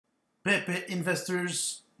PEPE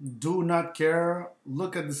investors do not care.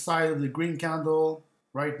 Look at the side of the green candle.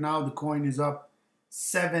 Right now, the coin is up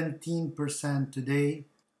 17% today.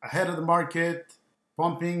 Ahead of the market,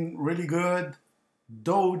 pumping really good.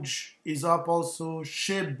 Doge is up also.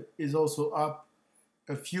 SHIB is also up.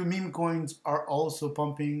 A few meme coins are also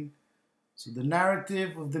pumping. So the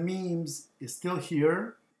narrative of the memes is still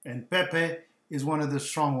here, and PEPE is one of the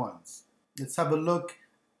strong ones. Let's have a look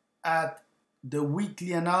at the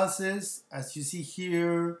weekly analysis. As you see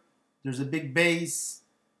here, there's a big base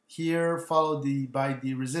here, followed by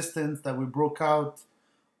the resistance that we broke out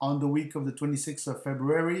on the week of the 26th of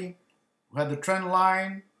February. We had the trend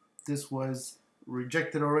line. This was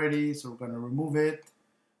rejected already, so we're going to remove it.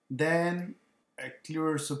 Then a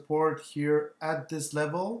clearer support here at this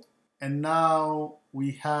level. And now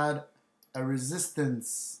we had a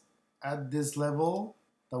resistance at this level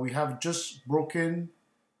that we have just broken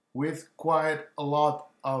with quite a lot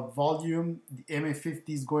of volume. The MA50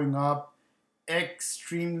 is going up,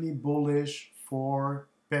 extremely bullish for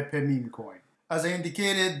PEPE meme coin. As I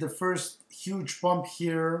indicated, the first huge pump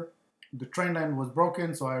here, the trend line was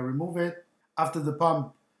broken, so I remove it. After the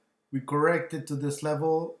pump, we corrected to this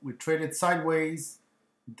level. We traded sideways.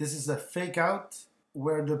 This is a fake out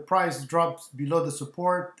where the price drops below the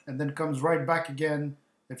support and then comes right back again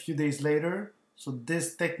a few days later. So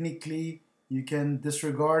this technically, you can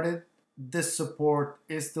disregard it. This support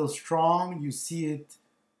is still strong. You see it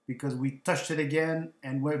because we touched it again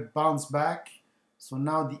and we bounced back. So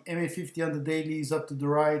now the MA50 on the daily is up to the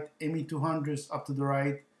right, MA200 is up to the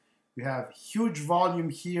right. We have huge volume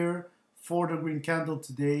here for the green candle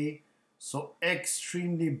today. So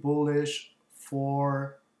extremely bullish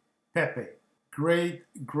for PEPE.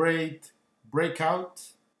 Great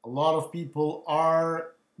breakout. A lot of people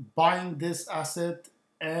are buying this asset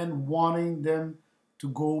and wanting them to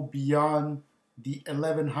go beyond the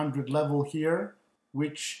 1100 level here,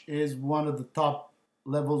 which is one of the top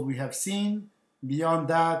levels we have seen. Beyond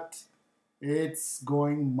that, it's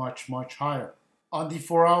going much higher. On the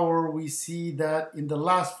 4 hour, we see that in the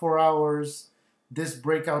last 4 hours, this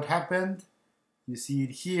breakout happened. You see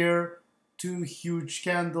it here, two huge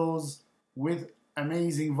candles with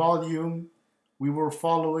amazing volume. We were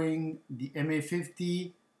following the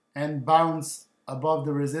MA50 and bounced above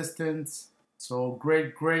the resistance. So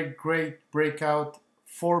great breakout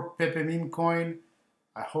for PEPE meme coin.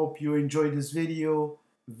 I hope you enjoyed this video.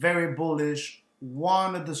 Very bullish,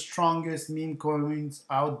 one of the strongest meme coins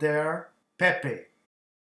out there, PEPE.